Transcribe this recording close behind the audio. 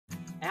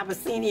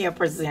Abyssinia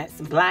presents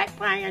Black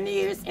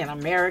Pioneers in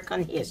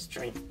American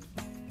History.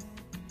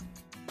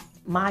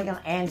 Maya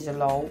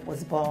Angelou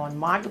was born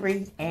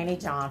Marguerite Annie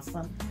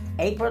Johnson,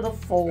 April the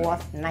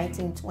 4th,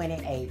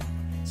 1928.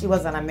 She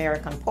was an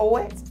American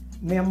poet,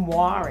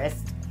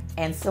 memoirist,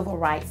 and civil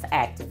rights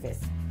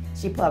activist.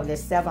 She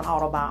published 7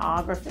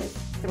 autobiographies,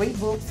 3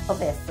 books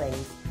of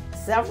essays,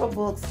 several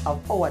books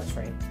of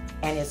poetry,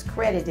 and is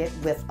credited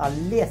with a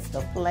list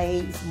of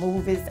plays,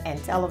 movies,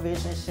 and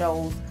television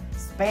shows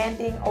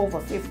spanning over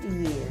 50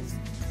 years.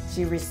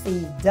 She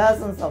received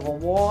dozens of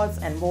awards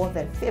and more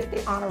than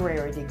 50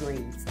 honorary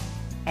degrees.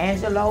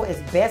 Angelou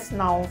is best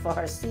known for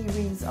her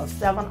series of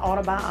 7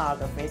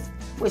 autobiographies,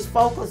 which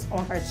focus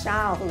on her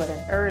childhood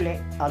and early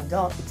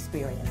adult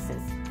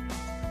experiences.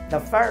 The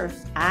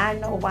first, I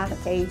Know Why the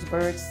Caged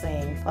Birds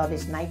Sing,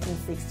 published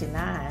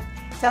 1969,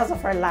 tells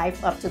of her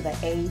life up to the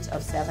age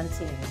of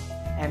 17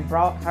 and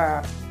brought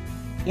her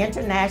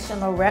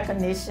international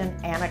recognition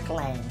and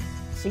acclaim.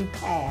 She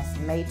passed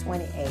May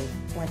 28,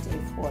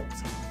 2014.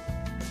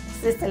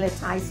 Cicely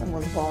Tyson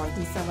was born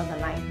December the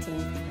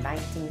 19th,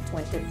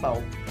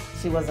 1924.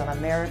 She was an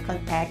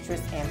American actress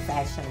and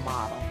fashion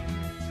model.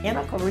 In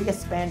a career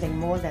spanning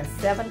more than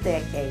 7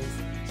 decades,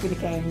 she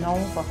became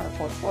known for her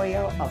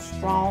portrayal of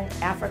strong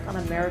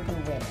African-American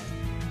women.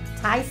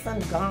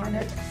 Tyson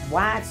garnered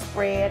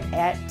widespread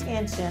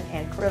attention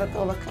and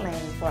critical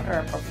acclaim for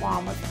her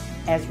performance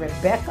as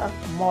Rebecca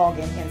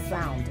Morgan in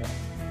Sounder.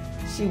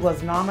 She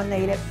was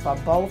nominated for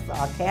both the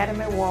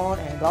Academy Award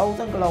and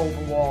Golden Globe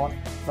Award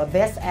for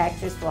Best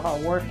Actress for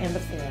her work in the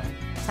film.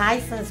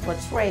 Tyson's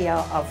portrayal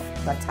of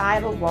the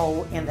title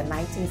role in the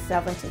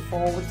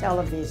 1974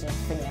 television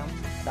film,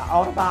 The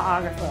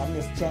Autobiography of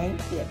Miss Jane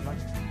Pittman,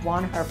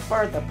 won her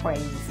further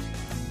praise.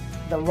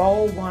 The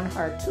role won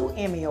her 2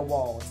 Emmy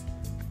Awards.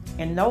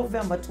 In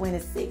November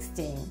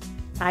 2016,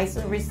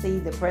 Tyson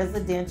received the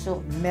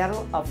Presidential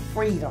Medal of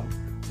Freedom,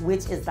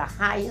 which is the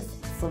highest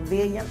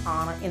civilian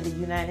honor in the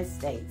United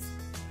States.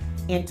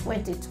 In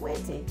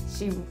 2020,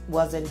 she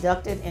was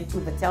inducted into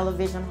the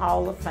Television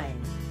Hall of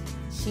Fame.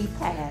 She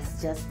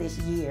passed just this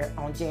year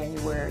on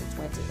January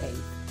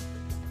 28th.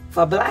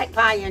 For Black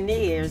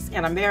Pioneers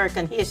in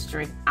American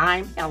History,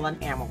 I'm Helen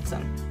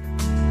Hamilton.